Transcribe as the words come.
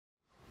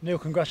Neal,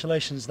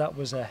 congratulations, that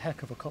was a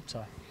heck of a cup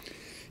tie.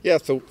 Yeah, I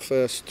thought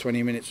first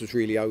 20 minutes was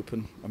really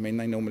open. I mean,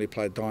 they normally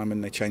play a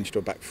diamond, they changed to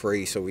a back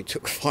three, so we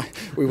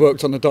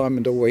worked on the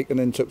diamond all week and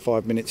then took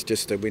 5 minutes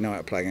just to, we know how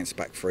to play against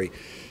back three.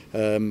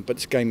 But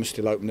this game was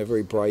still open, they're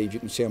very brave. You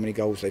can see how many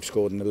goals they've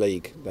scored in the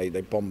league. They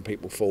bomb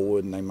people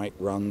forward and they make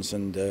runs,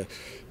 and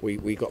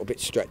we got a bit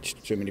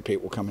stretched. Too many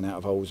people coming out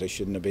of holes they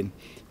shouldn't have been.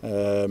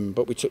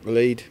 But we took the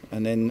lead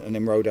and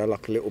then rode our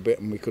luck a little bit,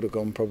 and we could have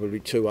gone probably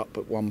 2 up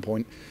at one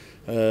point.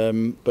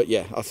 But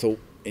yeah, I thought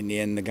in the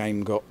end the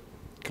game got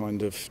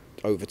kind of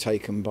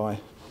overtaken by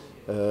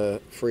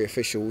 3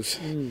 officials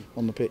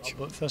on the pitch.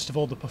 But first of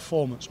all, the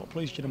performance, what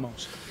pleased you the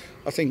most?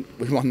 I think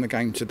we won the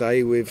game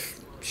today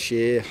with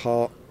sheer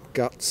heart,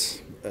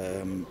 guts,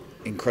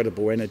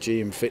 incredible energy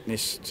and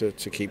fitness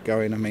to keep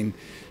going. I mean,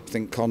 I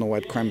think Connell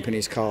had cramp in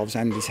his calves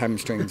and his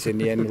hamstrings in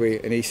the end,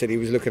 and he said he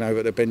was looking over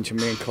at the bench and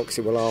me and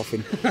Coxie were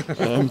laughing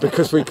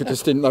because we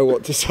just didn't know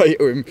what to say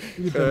to him.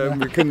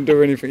 We couldn't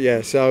do anything.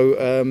 Yeah,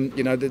 so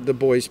you know, the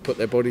boys put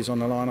their bodies on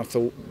the line. I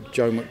thought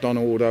Joe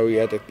McDonnell, although he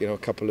had a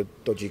couple of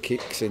dodgy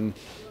kicks on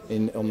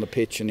the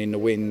pitch and in the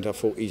wind, I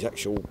thought his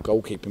actual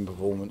goalkeeping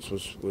performance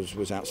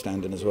was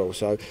outstanding as well.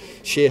 So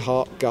sheer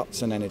heart,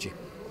 guts and energy.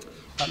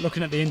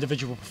 Looking at the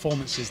individual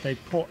performances, they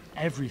put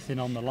everything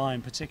on the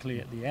line, particularly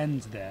at the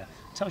end there.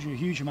 It tells you a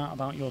huge amount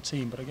about your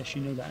team, but I guess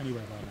you know that anyway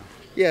by now.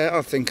 Yeah,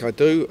 I think I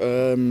do.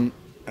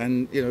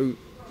 And you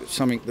know,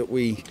 something that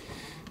we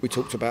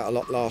talked about a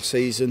lot last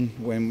season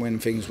when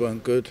things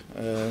weren't good.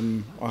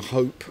 I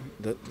hope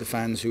that the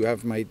fans who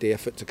have made the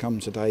effort to come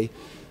today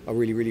are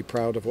really, really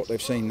proud of what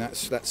they've seen.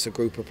 That's a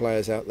group of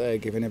players out there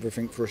giving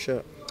everything for a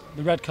shirt.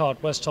 The red card,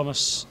 Wes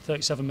Thomas,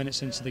 37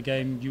 minutes into the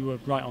game, you were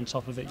right on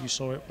top of it, you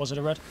saw it. Was it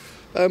a red?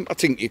 I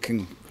think you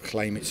can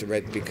claim it's a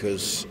red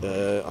because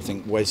I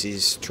think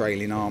Wes's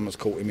trailing arm has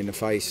caught him in the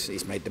face.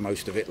 He's made the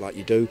most of it like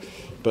you do,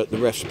 but the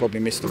refs probably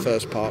missed the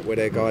first part where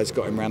their guys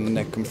got him round the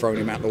neck and thrown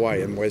him out the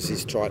way, and Wes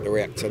has tried to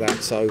react to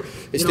that. So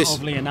it's You're not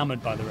overly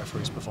enamoured by the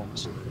referee's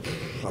performance?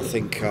 I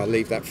think I'll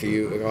leave that for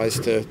you guys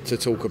to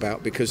talk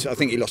about, because I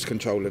think he lost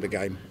control of the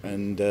game,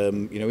 and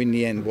you know, in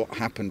the end what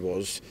happened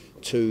was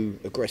 2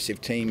 aggressive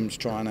teams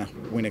trying to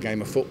win a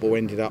game of football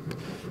ended up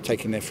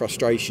taking their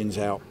frustrations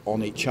out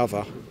on each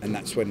other, and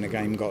that's when the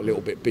game got a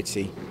little bit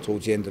bitty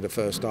towards the end of the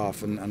first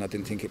half, and I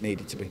didn't think it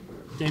needed to be.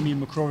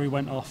 Damien McCrory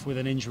went off with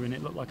an injury and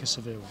it looked like a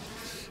severe one.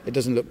 It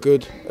doesn't look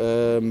good.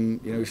 You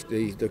know,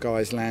 if the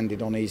guy's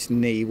landed on his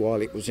knee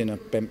while it was in a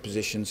bent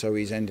position, so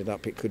he's ended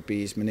up, it could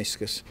be his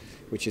meniscus,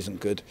 which isn't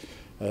good.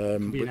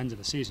 Could be an end of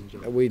the season, Joe.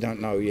 We don't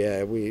know.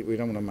 Yeah, we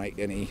don't want to make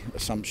any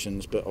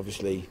assumptions, but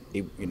obviously,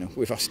 you know,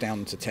 with us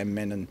down to 10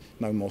 men and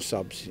no more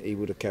subs, he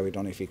would have carried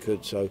on if he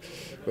could. So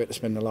we had to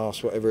spend the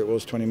last, whatever it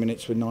was, 20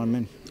 minutes with 9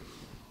 men.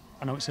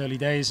 I know it's early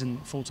days and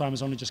full time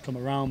has only just come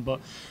around, but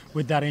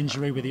with that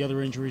injury, with the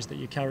other injuries that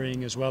you're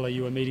carrying as well, are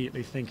you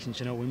immediately thinking,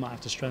 you know, we might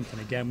have to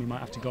strengthen again, we might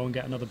have to go and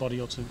get another body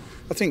or 2?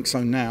 I think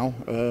so now.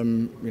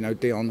 You know,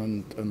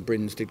 Dion and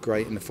Brins did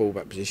great in the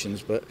fullback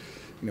positions, but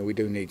you know, we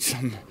do need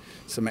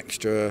some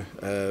extra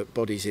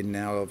bodies in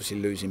now. Obviously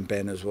losing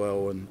Ben as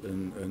well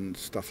and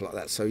stuff like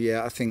that. So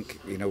yeah, I think,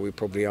 you know, we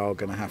probably are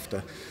going to have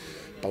to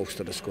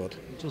bolster the squad.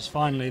 Just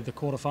finally, the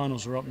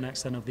quarter-finals are up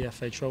next then of the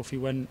FA Trophy.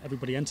 When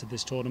everybody entered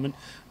this tournament,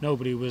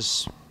 nobody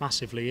was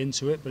massively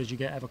into it, but as you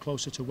get ever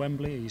closer to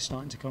Wembley, are you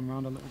starting to come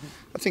around a little bit?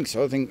 I think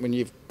so. I think when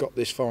you've got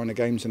this far in the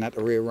games and had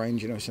to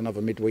rearrange, you know, it's another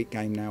midweek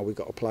game now, we've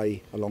got to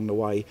play along the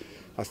way.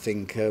 I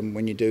think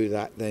when you do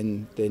that,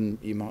 then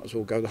you might as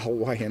well go the whole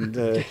way and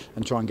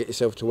try and get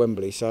yourself to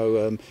Wembley.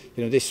 So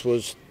you know, this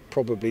was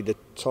probably the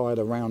tide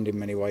around in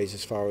many ways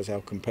as far as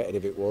how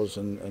competitive it was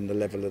and the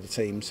level of the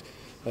teams.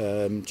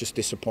 Just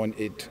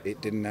disappointed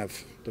it didn't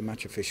have the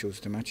match officials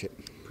to match it.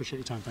 Appreciate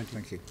your time, thank you.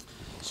 Thank you.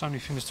 So many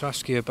things to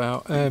ask you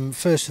about.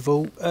 First of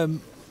all,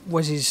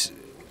 Wes is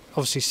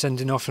obviously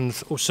sending off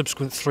or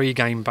subsequent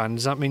 3-game ban.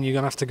 Does that mean you're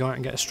going to have to go out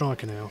and get a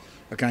striker now?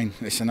 Again,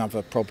 it's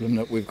another problem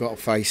that we've got to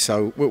face,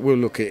 so we'll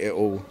look at it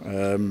all.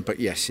 But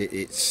yes,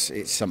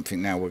 it's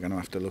something now we're going to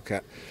have to look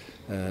at.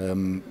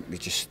 We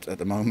just, at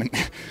the moment,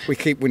 we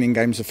keep winning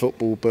games of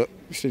football, but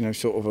you know,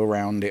 sort of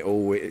around it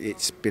all,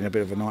 it's been a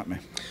bit of a nightmare.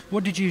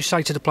 What did you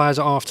say to the players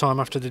at half time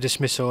after the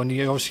dismissal? And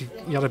you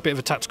had a bit of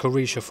a tactical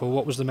reshuffle.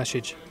 What was the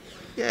message?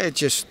 Yeah,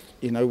 just,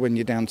 you know, when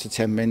you're down to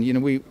 10 men, you know,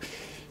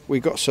 we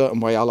got a certain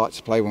way I like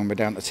to play when we're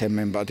down to 10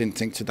 men, but I didn't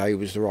think today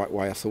was the right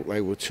way. I thought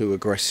they were too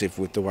aggressive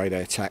with the way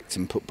they attacked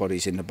and put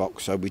bodies in the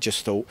box, so we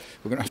just thought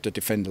we're going to have to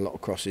defend a lot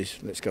of crosses.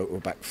 Let's go to a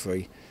back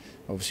 3.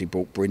 Obviously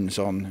brought Brins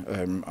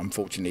on.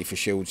 Unfortunately for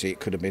Shieldsy, it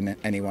could have been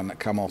anyone that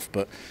come off,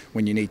 but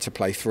when you need to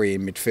play 3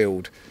 in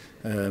midfield,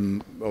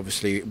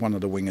 obviously one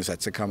of the wingers had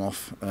to come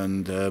off,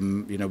 and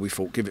you know, we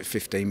thought give it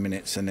 15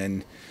 minutes and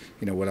then,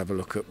 you know, we'll have a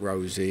look at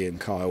Rosie and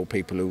Kyle,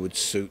 people who would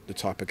suit the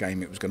type of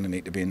game it was going to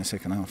need to be in the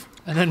second half.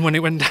 And then when it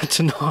went down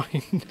to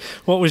 9,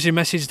 what was your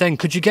message then?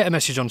 Could you get a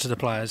message onto the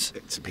players?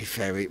 To be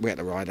fair, we had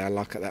to ride our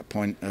luck at that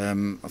point.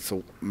 I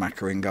thought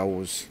Macca in goal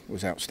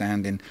was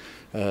outstanding.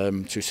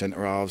 2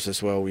 centre halves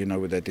as well, you know,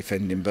 with their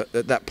defending. But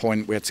at that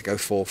point, we had to go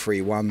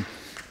 4-3-1.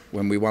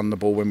 when we won the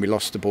ball, when we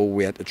lost the ball,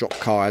 we had to drop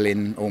Kyle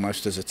in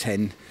almost as a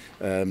 10,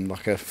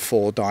 like a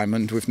 4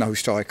 diamond with no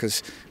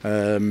strikers.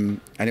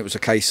 And it was a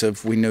case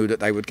of we knew that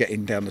they would get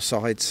in down the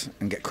sides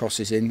and get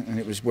crosses in, and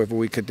it was whether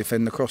we could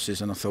defend the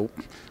crosses. And I thought,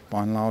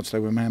 by and large, they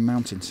were man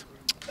mountains.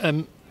 I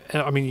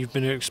mean, you've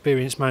been an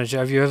experienced manager.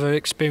 Have you ever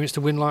experienced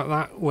a win like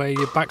that, where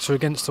your backs are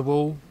against the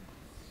wall?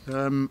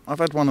 I've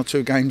had 1 or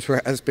 2 games where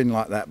it has been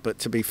like that, but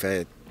to be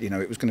fair, you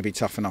know, it was going to be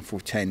tough enough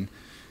with 10,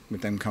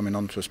 with them coming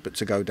on to us, but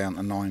to go down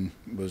to 9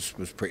 was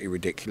pretty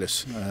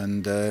ridiculous.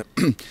 And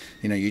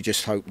you know, you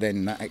just hope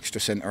then that extra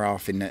centre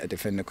half in there to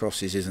defend the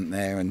crosses isn't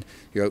there, and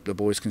you hope the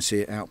boys can see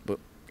it out. But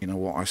you know,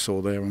 what I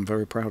saw there, I'm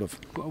very proud of.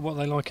 What are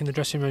they like in the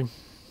dressing room?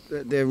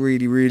 They're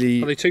really,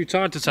 really. Are they too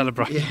tired to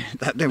celebrate? Yeah,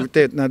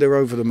 they're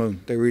over the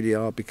moon. They really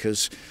are,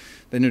 because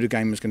they knew the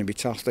game was going to be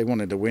tough. They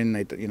wanted to win.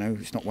 You know,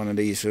 it's not one of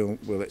these. Well,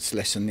 let's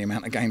lessen the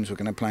amount of games we're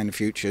going to play in the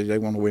future. They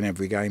want to win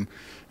every game.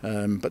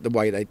 But the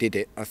way they did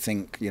it, I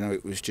think, you know,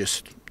 it was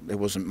just, there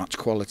wasn't much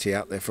quality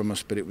out there from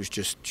us, but it was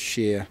just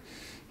sheer,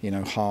 you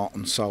know, heart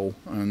and soul.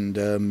 And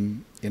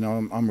you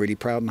know, I'm really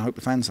proud, and I hope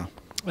the fans are.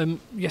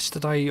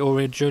 Yesterday, or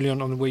early on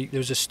the week, there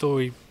was a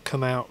story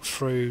come out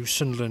through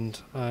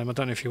Sunderland. I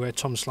don't know if you're aware,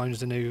 Tom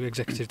Sloane's the new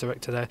executive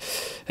director there.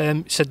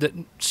 Said that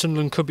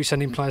Sunderland could be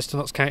sending players to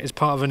Notts County as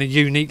part of a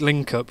unique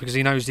link-up because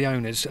he knows the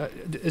owners.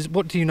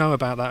 What do you know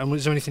about that, and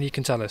is there anything you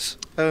can tell us?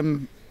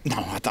 No,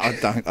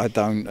 I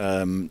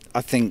don't.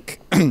 I think,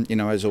 you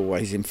know, as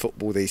always in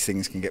football, these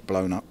things can get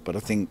blown up. But I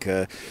think,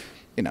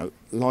 you know,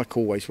 like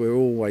always, we're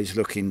always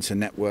looking to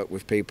network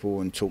with people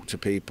and talk to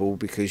people,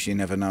 because you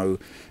never know.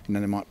 You know,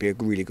 there might be a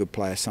really good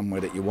player somewhere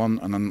that you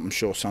want, and I'm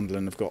sure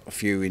Sunderland have got a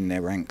few in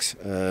their ranks.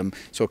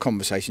 So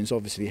conversations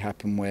obviously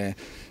happen where,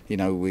 you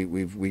know,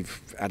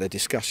 we've had a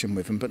discussion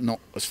with them, but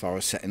not as far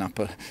as setting up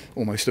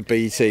almost a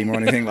B team or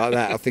anything like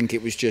that. I think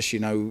it was just, you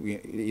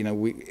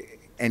know,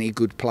 any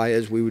good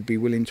players we would be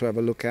willing to have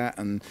a look at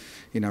and,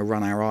 you know,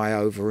 run our eye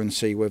over and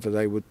see whether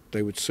they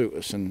would suit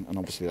us, and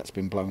obviously that's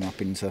been blown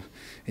up into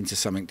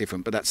something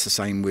different. But that's the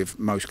same with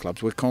most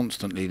clubs. We're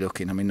constantly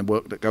looking. I mean, the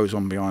work that goes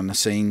on behind the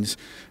scenes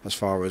as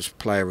far as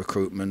player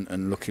recruitment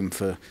and looking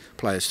for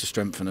players to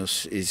strengthen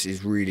us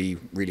is really,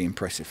 really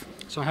impressive.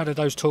 So how did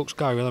those talks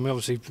go? I mean,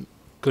 obviously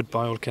good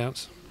by all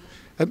accounts.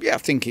 Yeah, I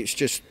think it's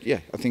just,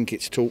 I think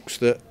it's talks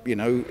that, you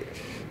know,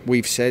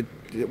 we've said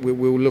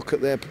we'll look at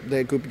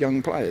their good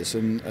young players,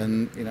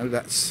 and you know,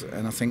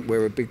 and I think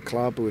we're a big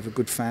club with a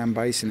good fan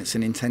base, and it's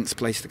an intense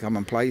place to come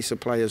and play, so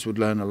players would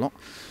learn a lot.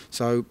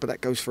 So, but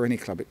that goes for any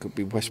club. It could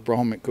be West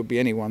Brom, it could be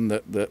anyone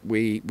that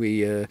we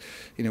you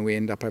know, we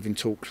end up having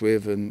talks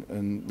with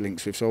and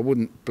links with. So I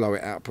wouldn't blow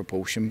it out of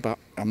proportion, but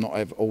I'm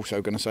not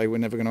also going to say we're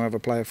never going to have a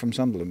player from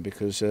Sunderland,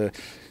 because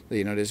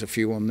you know, there's a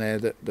few on there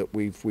that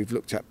we've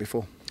looked at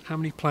before. How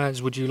many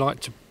players would you like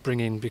to bring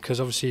in? Because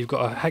obviously you've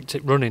got a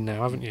hectic run in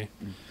now, haven't you?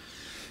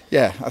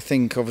 Yeah, I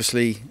think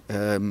obviously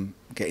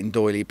getting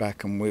Doyley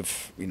back, and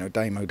with, you know,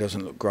 Damo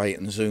doesn't look great,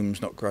 and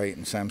Zoom's not great,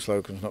 and Sam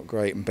Slocum's not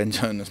great, and Ben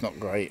Turner's not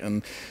great,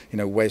 and, you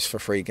know, Wes for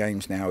 3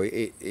 games now.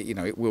 You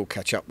know, it will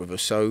catch up with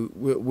us. So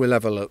we'll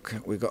have a look.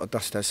 We've got to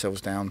dust ourselves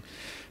down,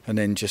 and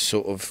then just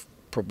sort of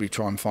probably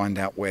try and find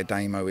out where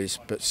Damo is.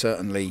 But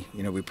certainly,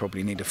 you know, we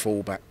probably need a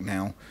fullback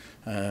now.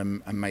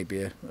 And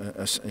maybe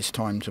it's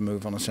time to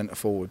move on a centre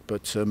forward,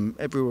 but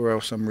everywhere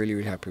else I'm really,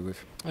 really happy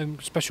with.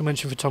 Special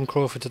mention for Tom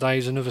Crawford today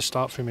is another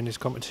start for him in his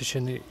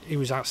competition. He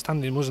was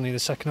outstanding, wasn't he, the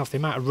second half, the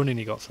amount of running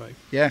he got through.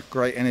 Yeah,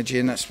 great energy,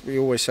 and that's, we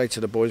always say to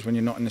the boys, when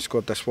you're not in the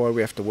squad, that's why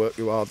we have to work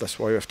you hard, that's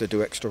why you have to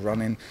do extra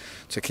running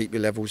to keep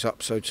your levels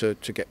up, so to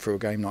get through a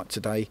game like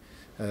today,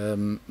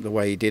 the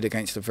way he did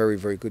against a very,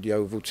 very good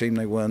Yeovil team.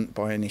 They weren't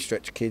by any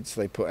stretch kids,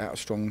 they put out a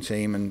strong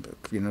team, and,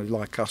 you know,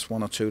 like us,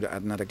 1 or 2 that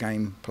hadn't had a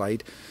game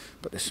played,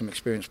 but there's some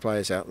experienced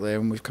players out there,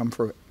 and we've come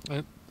through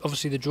it.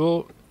 Obviously the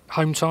draw,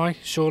 home tie,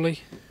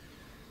 surely?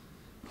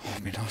 Oh,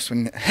 it'd be nice,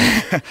 wouldn't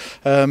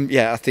it?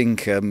 Yeah, I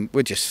think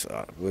we'll just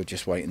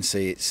wait and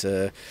see. It's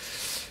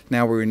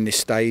now we're in this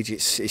stage.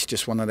 It's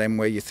just one of them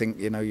where you think,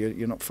 you know,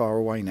 you're not far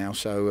away now.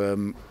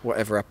 So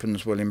whatever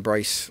happens, we'll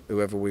embrace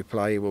whoever we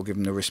play. We'll give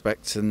them the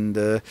respect, and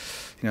you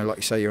know, like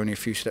you say, you're only a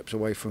few steps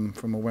away from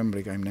a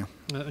Wembley game now.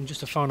 And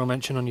just a final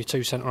mention on your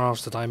 2 centre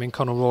halves today. I mean,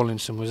 Connell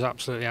Rawlinson was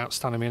absolutely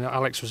outstanding. I mean,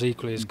 Alex was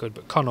equally as good,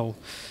 but Connell,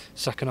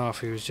 second half,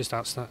 he was just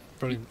outstanding,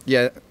 brilliant.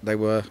 Yeah, they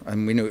were,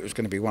 and we knew it was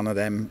going to be one of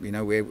them. You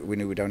know, we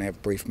knew we'd only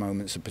have brief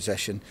moments of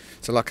possession.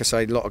 So, like I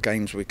say, a lot of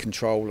games we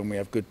control and we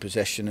have good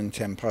possession and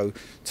tempo.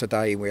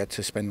 Today, we had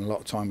to spend a lot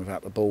of time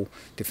without the ball,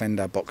 defend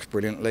our box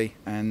brilliantly,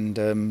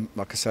 and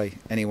like I say,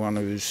 anyone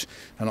who's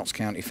a Notts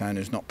County fan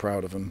who's not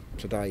proud of them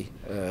today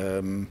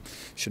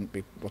shouldn't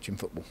be watching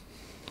football.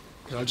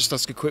 Can I just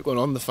ask a quick one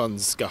on the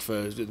fans,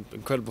 Gaffer?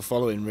 Incredible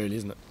following, really,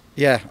 isn't it?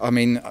 Yeah, I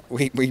mean,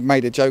 we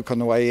made a joke on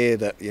the way here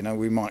that, you know,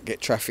 we might get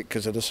traffic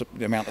because of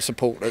the amount of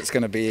support that's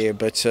going to be here.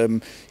 But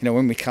you know,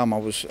 when we come, I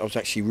was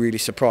actually really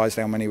surprised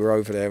how many were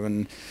over there.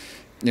 And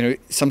you know,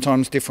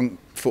 sometimes different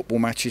football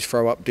matches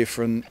throw up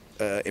different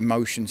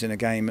emotions in a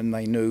game, and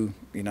they knew,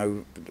 you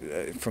know,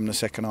 from the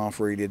second half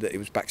really that it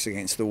was backs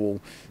against the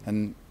wall,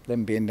 and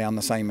them being down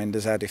the same end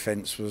as our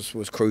defence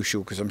was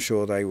crucial, because I'm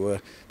sure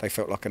they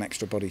felt like an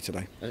extra body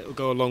today. And it'll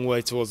go a long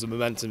way towards the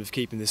momentum of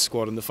keeping this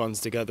squad and the fans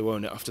together,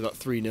 won't it? After that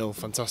 3-0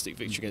 fantastic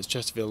victory against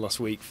Chesterfield last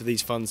week, for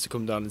these fans to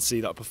come down and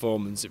see that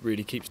performance, it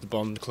really keeps the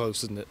bond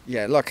close, doesn't it?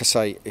 Yeah, like I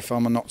say, if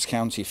I'm a Notts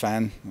County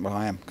fan, well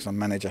I am because I'm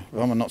manager, if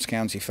I'm a Notts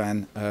County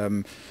fan,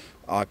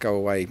 I go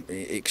away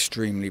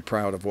extremely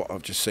proud of what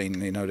I've just seen.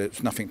 You know,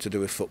 it's nothing to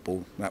do with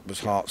football. That was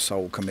heart,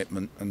 soul,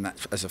 commitment, and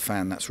that's, as a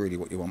fan, that's really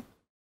what you want.